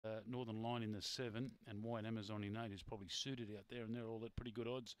9 in the 7, and White Amazon in 8 is probably suited out there, and they're all at pretty good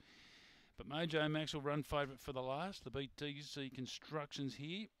odds. But Mojo Max will run favourite for the last. The BTC Constructions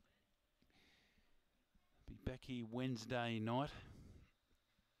here. Be back here Wednesday night.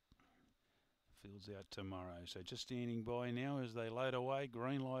 Fields out tomorrow. So just standing by now as they load away.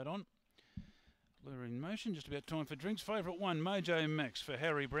 Green light on. Lure in motion. Just about time for drinks. Favourite one, Mojo Max for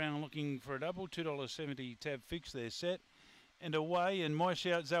Harry Brown, looking for a double. $2.70 tab fix. They're set. And away, and My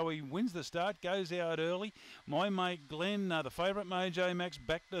Shout Zoe wins the start, goes out early. My Mate Glenn, the favourite Mojo Max,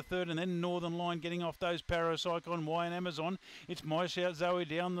 back to third, and then Northern Line getting off those Paracyclone, Y and Amazon. It's My Shout Zoe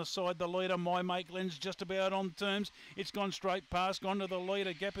down the side, the leader. My Mate Glenn's just about on terms. It's gone straight past, gone to the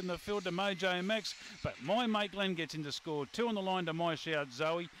leader, gap in the field to Mojo Max, but My Mate Glenn gets into score. 2 on the line to My Shout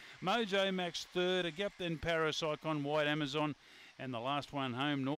Zoe. Mojo Max third, a gap then Paracyclone, White Amazon, and the last one home.